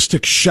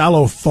simplistic,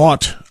 shallow,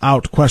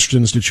 thought-out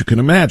questions that you can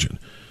imagine,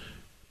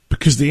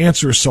 because the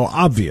answer is so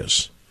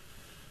obvious.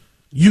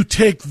 You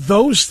take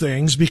those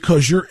things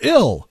because you're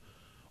ill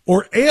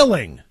or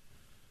ailing.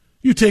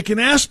 You take an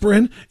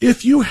aspirin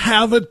if you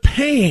have a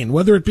pain,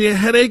 whether it be a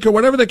headache or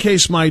whatever the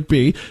case might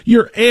be.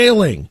 You're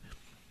ailing.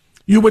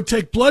 You would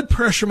take blood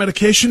pressure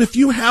medication if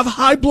you have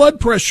high blood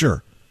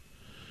pressure.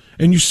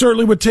 And you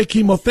certainly would take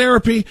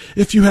chemotherapy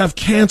if you have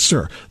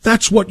cancer.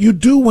 That's what you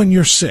do when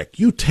you're sick.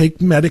 You take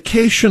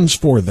medications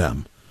for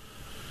them.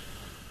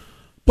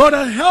 But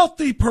a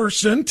healthy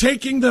person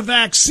taking the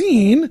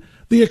vaccine,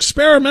 the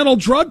experimental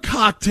drug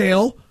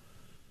cocktail,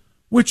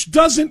 which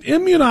doesn't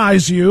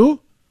immunize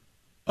you,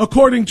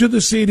 according to the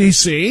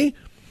CDC.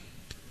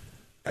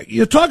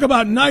 You talk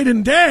about night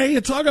and day.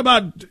 You talk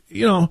about,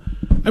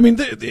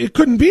 it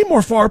couldn't be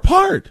more far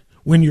apart.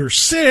 When you're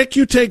sick,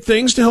 you take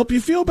things to help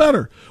you feel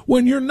better.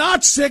 When you're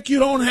not sick, you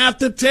don't have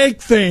to take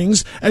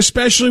things,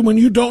 especially when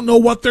you don't know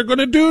what they're going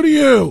to do to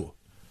you.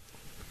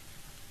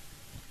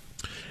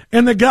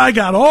 And the guy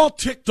got all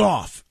ticked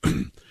off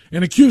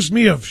and accused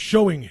me of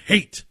showing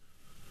hate.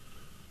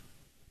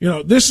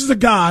 This is a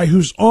guy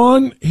who's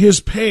on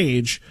his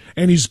page,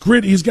 and he's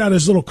got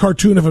his little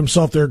cartoon of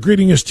himself there,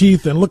 gritting his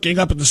teeth and looking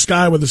up at the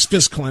sky with his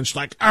fist clenched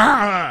like,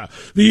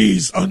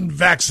 these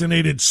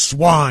unvaccinated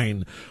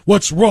swine.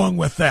 What's wrong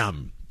with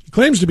them? He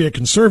claims to be a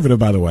conservative,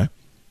 by the way.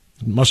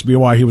 It must be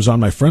why he was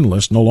on my friend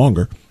list, no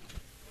longer.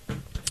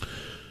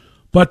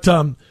 But,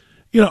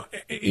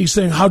 he's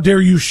saying, how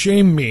dare you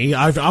shame me?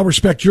 I'll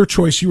respect your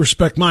choice, you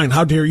respect mine.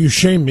 How dare you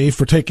shame me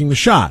for taking the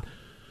shot?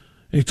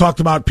 And he talked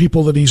about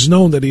people that he's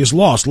known that he has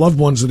lost, loved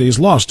ones that he has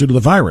lost due to the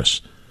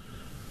virus.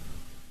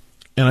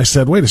 And I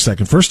said, wait a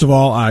second. First of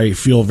all, I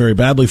feel very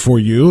badly for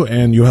you,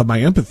 and you have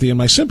my empathy and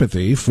my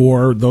sympathy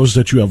for those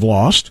that you have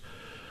lost.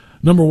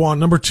 Number one.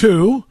 Number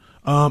two,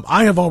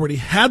 I have already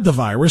had the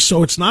virus,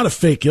 so it's not a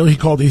fake ill.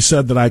 He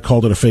said that I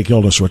called it a fake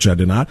illness, which I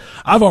did not.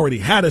 I've already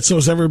had it, so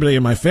has everybody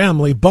in my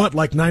family, but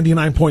like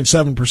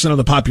 99.7% of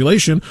the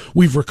population,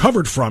 we've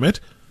recovered from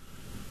it.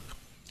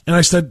 And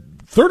I said,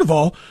 third of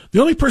all, the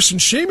only person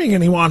shaming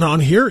anyone on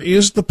here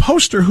is the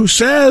poster who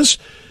says,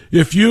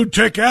 if you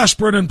take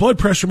aspirin and blood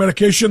pressure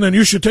medication, then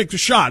you should take the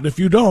shot. And if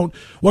you don't,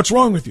 what's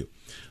wrong with you?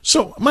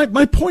 So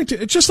my point,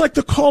 it's just like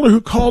the caller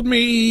who called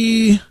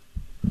me,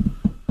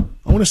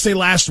 I want to say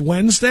last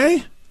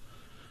Wednesday.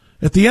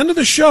 At the end of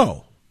the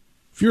show,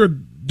 if you're a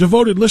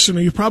devoted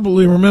listener, you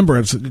probably remember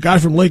it. It's a guy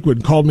from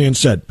Lakewood called me and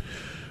said,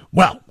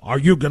 well, are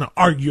you going to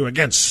argue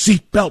against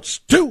seatbelts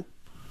too?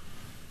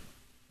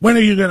 When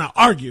are you going to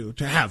argue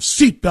to have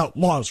seatbelt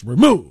laws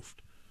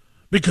removed?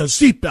 Because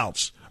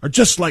seatbelts are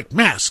just like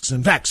masks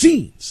and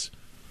vaccines.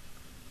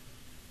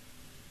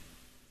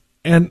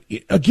 And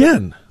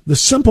again, the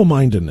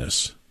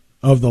simple-mindedness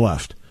of the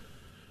left,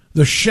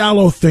 the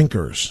shallow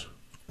thinkers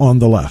on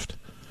the left.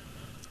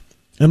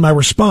 And my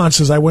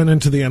response as I went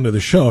into the end of the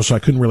show, so I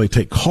couldn't really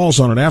take calls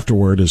on it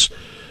afterwards,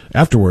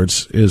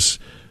 is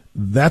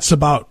that's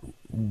about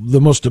the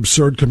most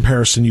absurd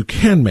comparison you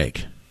can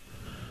make.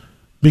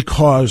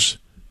 Because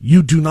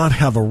you do not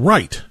have a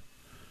right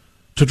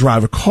to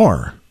drive a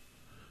car.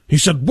 He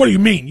said, what do you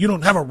mean? You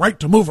don't have a right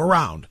to move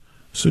around?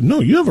 I said, no,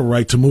 you have a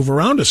right to move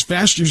around as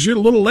fast as your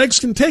little legs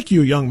can take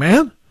you, young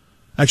man.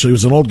 Actually, he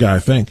was an old guy, I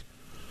think.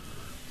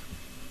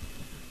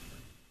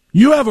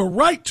 You have a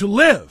right to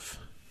live.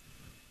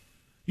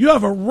 You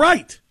have a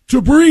right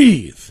to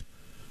breathe.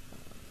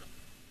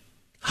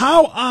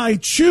 How I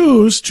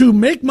choose to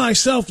make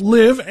myself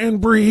live and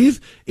breathe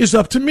is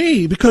up to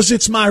me, because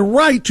it's my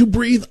right to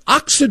breathe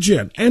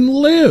oxygen and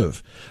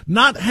live,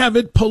 not have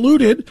it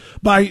polluted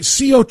by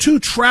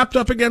CO2 trapped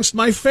up against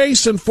my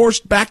face and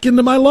forced back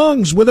into my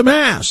lungs with a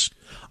mask.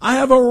 I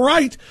have a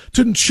right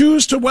to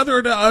choose to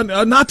whether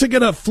not to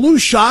get a flu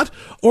shot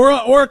or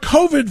a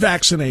COVID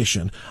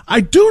vaccination.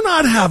 I do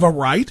not have a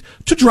right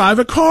to drive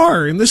a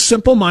car. And this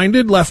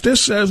simple-minded leftist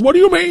says, what do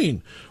you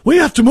mean? We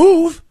have to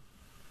move.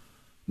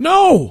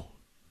 No,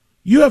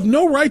 you have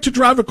no right to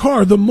drive a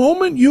car. The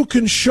moment you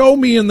can show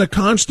me in the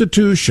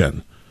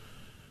Constitution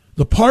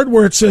the part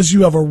where it says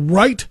you have a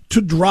right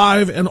to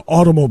drive an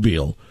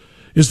automobile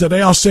is the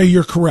day I'll say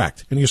you're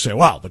correct. And you say,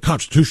 well, the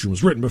Constitution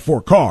was written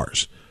before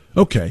cars.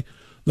 Okay.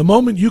 The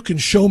moment you can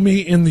show me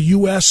in the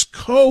U.S.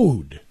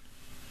 Code,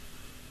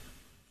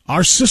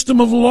 our system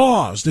of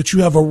laws, that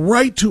you have a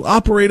right to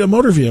operate a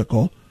motor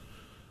vehicle,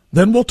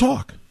 then we'll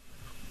talk.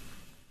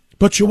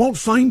 But you won't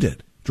find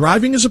it.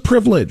 Driving is a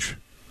privilege.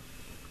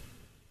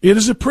 It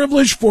is a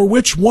privilege for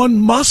which one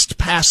must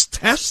pass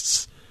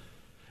tests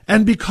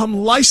and become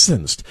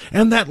licensed.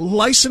 And that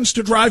license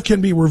to drive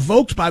can be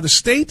revoked by the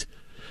state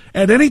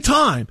at any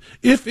time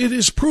if it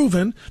is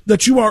proven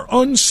that you are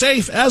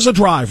unsafe as a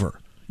driver.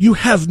 You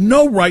have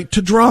no right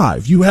to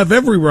drive. You have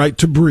every right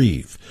to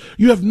breathe.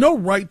 You have no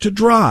right to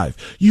drive.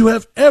 You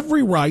have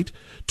every right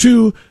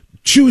to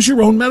choose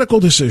your own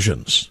medical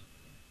decisions.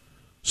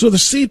 So the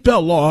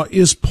seatbelt law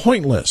is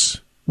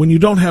pointless when you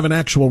don't have an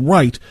actual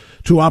right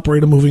to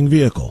operate a moving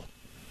vehicle.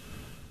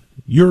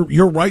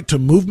 Your right to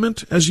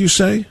movement, as you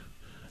say,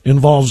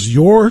 involves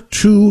your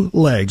two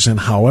legs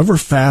and however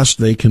fast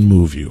they can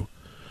move you.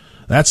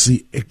 That's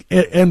the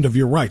end of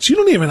your rights. You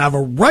don't even have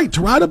a right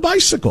to ride a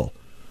bicycle.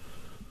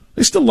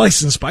 They still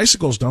license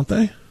bicycles, don't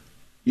they?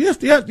 You have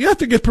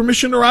to get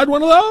permission to ride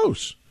one of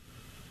those.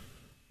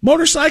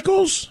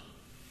 Motorcycles?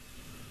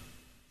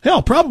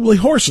 Hell, probably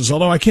horses,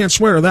 although I can't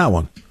swear to that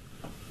one.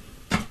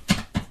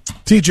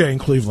 TJ in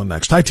Cleveland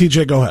next. Hi,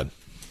 TJ, go ahead.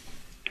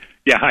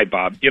 Yeah, hi,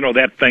 Bob. You know,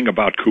 that thing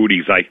about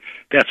cooties,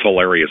 that's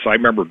hilarious. I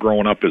remember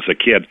growing up as a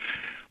kid,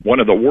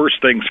 one of the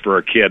worst things for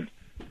a kid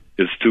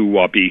is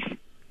to be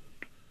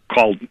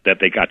called that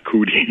they got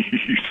cooties.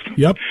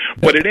 Yep.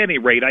 But at any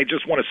rate, I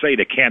just want to say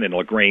to Ken in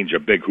LaGrange, a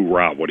big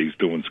hoorah. What he's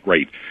doing is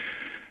great.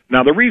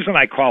 Now, the reason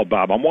I called,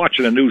 Bob, I'm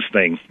watching a news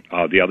thing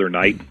the other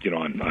night,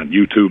 on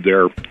YouTube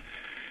there,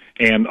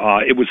 and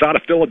it was out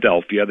of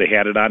Philadelphia. They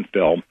had it on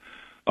film.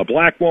 A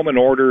black woman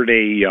ordered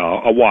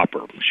a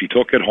Whopper. She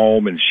took it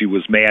home, and she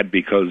was mad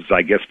because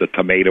I guess the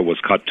tomato was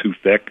cut too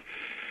thick.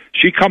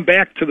 She come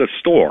back to the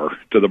store,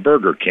 to the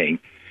Burger King,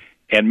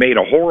 and made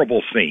a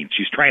horrible scene.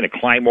 She's trying to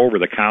climb over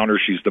the counter.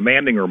 She's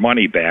demanding her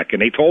money back,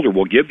 and they told her,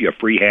 we'll give you a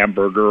free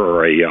hamburger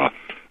or a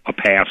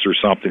pass or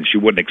something. She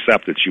wouldn't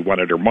accept it. She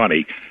wanted her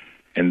money,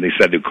 and they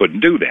said they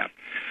couldn't do that.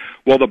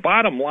 Well, the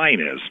bottom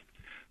line is,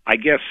 I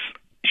guess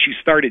she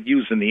started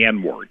using the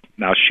N-word.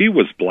 Now, she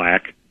was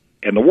black,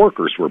 and the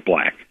workers were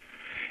black.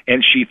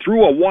 And she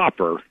threw a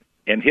Whopper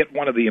and hit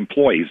one of the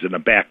employees in the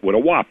back with a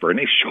Whopper, and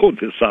they showed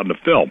this on the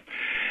film.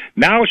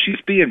 Now she's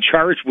being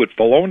charged with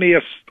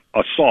felonious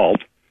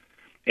assault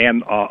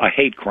and a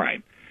hate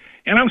crime.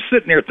 And I'm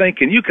sitting there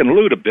thinking, you can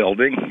loot a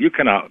building, you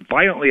can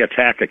violently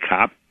attack a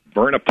cop,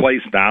 burn a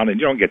place down, and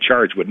you don't get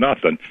charged with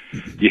nothing.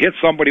 You hit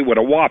somebody with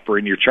a Whopper,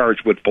 and you're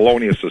charged with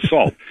felonious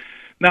assault.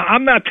 Now,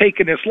 I'm not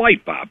taking this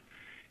light, Bob.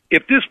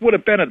 If this would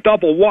have been a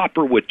double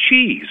Whopper with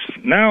cheese,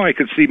 now I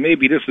could see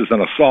maybe this is an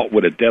assault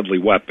with a deadly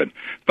weapon.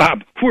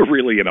 Bob, we're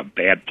really in a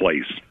bad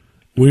place.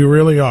 We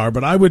really are,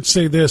 but I would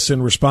say this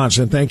in response,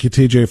 and thank you,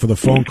 TJ, for the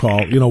phone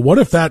call. What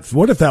if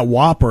that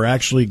Whopper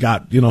actually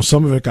got,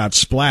 some of it got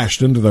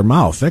splashed into their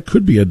mouth? That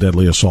could be a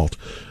deadly assault.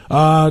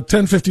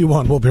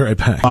 10:51, we'll be right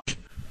back.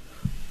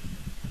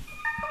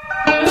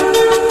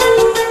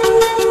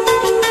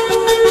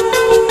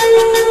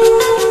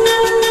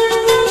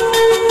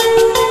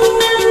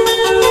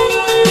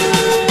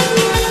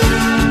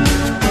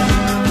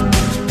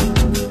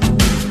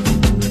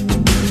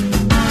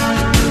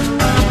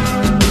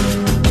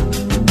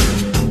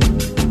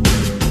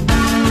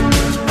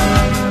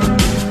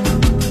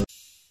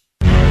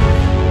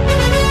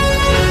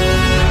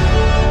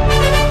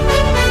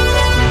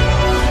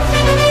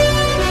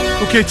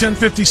 Okay,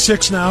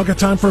 10:56 now. Got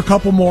time for a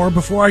couple more.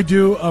 Before I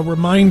do, a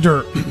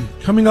reminder.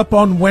 Coming up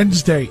on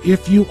Wednesday,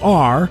 if you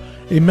are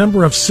a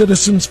member of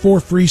Citizens for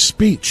Free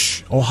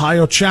Speech,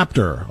 Ohio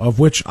chapter, of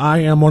which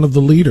I am one of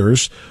the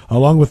leaders,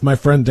 along with my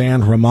friend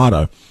Dan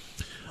Ramada,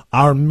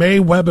 our May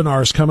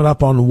webinar is coming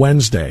up on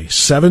Wednesday,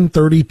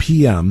 7:30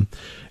 p.m.,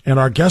 and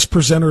our guest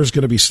presenter is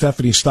going to be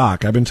Stephanie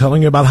Stock. I've been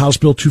telling you about House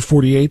Bill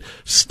 248.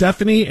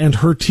 Stephanie and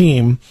her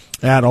team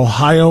at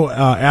Ohio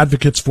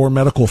Advocates for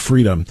Medical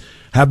Freedom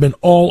have been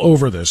all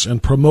over this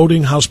and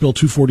promoting House Bill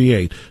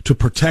 248 to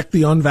protect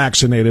the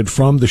unvaccinated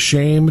from the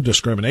shame,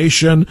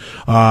 discrimination,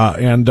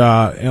 and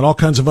all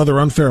kinds of other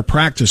unfair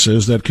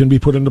practices that can be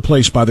put into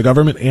place by the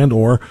government and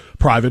or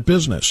private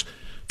business.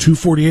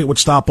 248 would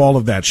stop all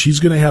of that. She's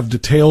going to have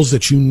details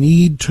that you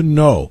need to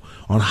know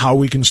on how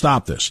we can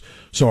stop this.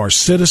 So our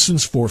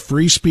Citizens for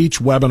Free Speech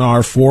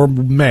webinar for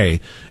May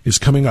is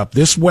coming up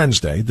this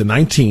Wednesday, the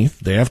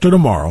 19th, day after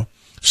tomorrow,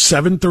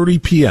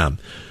 7:30 p.m.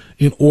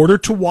 In order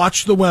to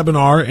watch the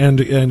webinar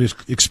and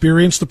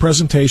experience the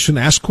presentation,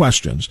 ask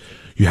questions,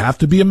 you have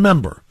to be a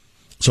member.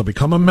 So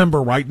become a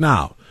member right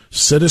now.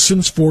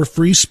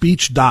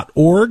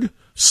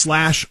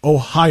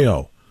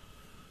 citizensforfreespeech.org/Ohio.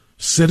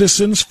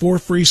 Citizens for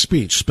Free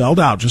Speech, spelled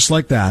out just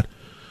like that,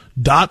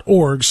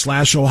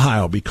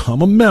 .org/Ohio.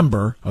 Become a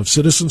member of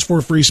Citizens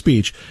for Free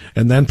Speech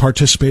and then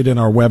participate in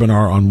our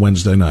webinar on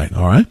Wednesday night.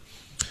 All right?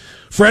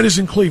 Fred is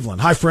in Cleveland.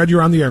 Hi, Fred.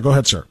 You're on the air. Go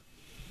ahead, sir.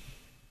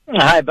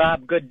 Hi,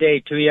 Bob. Good day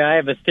to you. I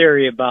have a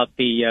theory about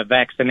the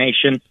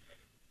vaccination.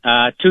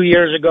 2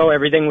 years ago,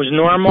 everything was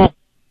normal.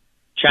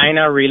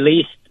 China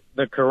released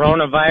the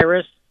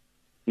coronavirus.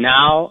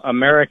 Now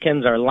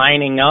Americans are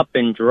lining up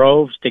in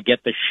droves to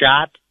get the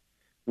shot.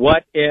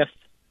 What if,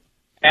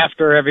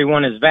 after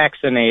everyone is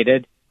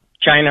vaccinated,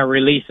 China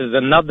releases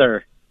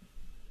another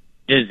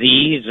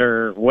disease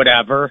or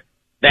whatever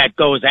that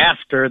goes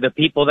after the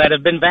people that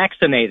have been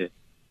vaccinated?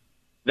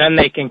 Then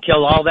they can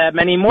kill all that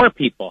many more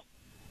people.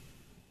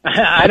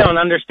 I don't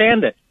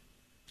understand it.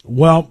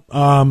 Well,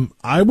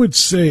 I would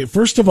say,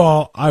 first of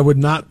all, I would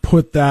not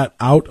put that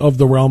out of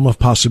the realm of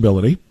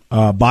possibility.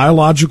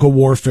 Biological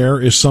warfare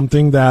is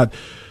something that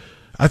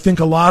I think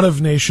a lot of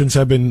nations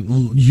have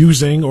been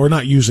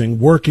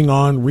working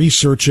on,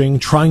 researching,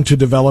 trying to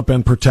develop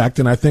and protect,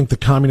 and I think the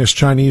communist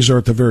Chinese are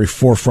at the very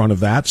forefront of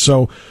that.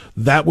 So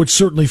that would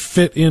certainly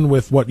fit in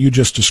with what you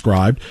just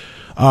described.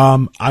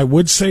 I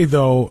would say,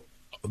 though,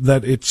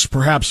 that it's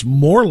perhaps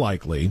more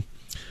likely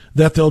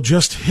that they'll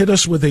just hit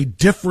us with a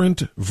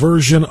different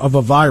version of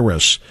a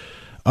virus,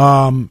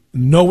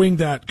 knowing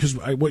that, because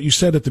what you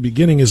said at the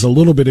beginning is a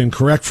little bit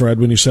incorrect, Fred,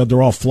 when you said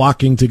they're all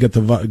flocking to get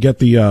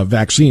the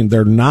vaccine.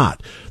 They're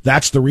not.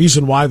 That's the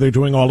reason why they're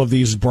doing all of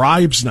these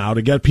bribes now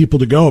to get people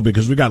to go,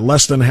 because we got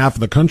less than half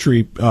of the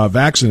country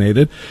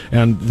vaccinated,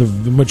 and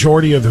the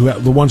majority of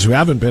the ones who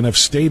haven't been have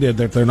stated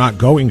that they're not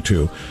going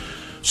to.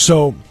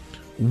 So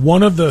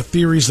one of the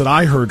theories that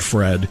I heard,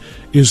 Fred,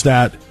 is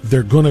that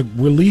they're going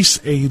to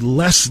release a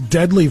less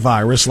deadly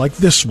virus like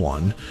this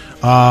one,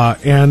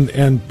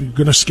 and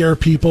going to scare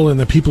people, and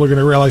the people are going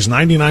to realize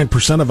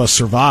 99% of us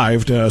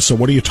survived, so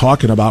what are you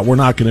talking about? We're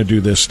not going to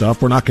do this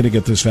stuff. We're not going to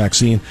get this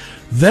vaccine.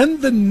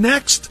 Then the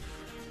next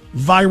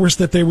virus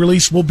that they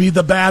release will be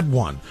the bad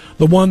one,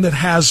 the one that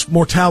has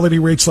mortality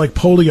rates like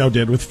polio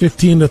did with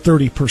 15 to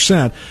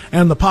 30%,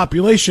 and the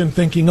population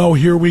thinking, oh,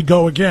 here we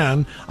go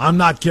again. I'm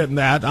not getting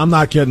that. I'm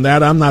not getting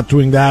that. I'm not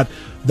doing that.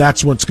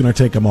 That's what's going to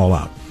take them all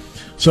out.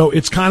 So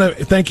it's kind of,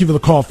 thank you for the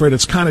call, Fred.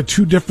 It's kind of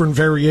two different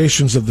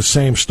variations of the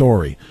same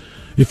story.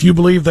 If you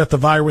believe that the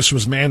virus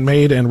was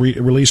man-made and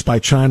released by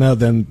China,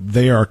 then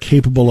they are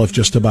capable of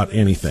just about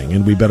anything,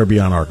 and we better be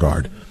on our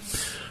guard.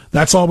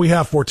 That's all we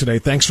have for today.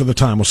 Thanks for the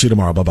time. We'll see you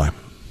tomorrow.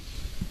 Bye-bye.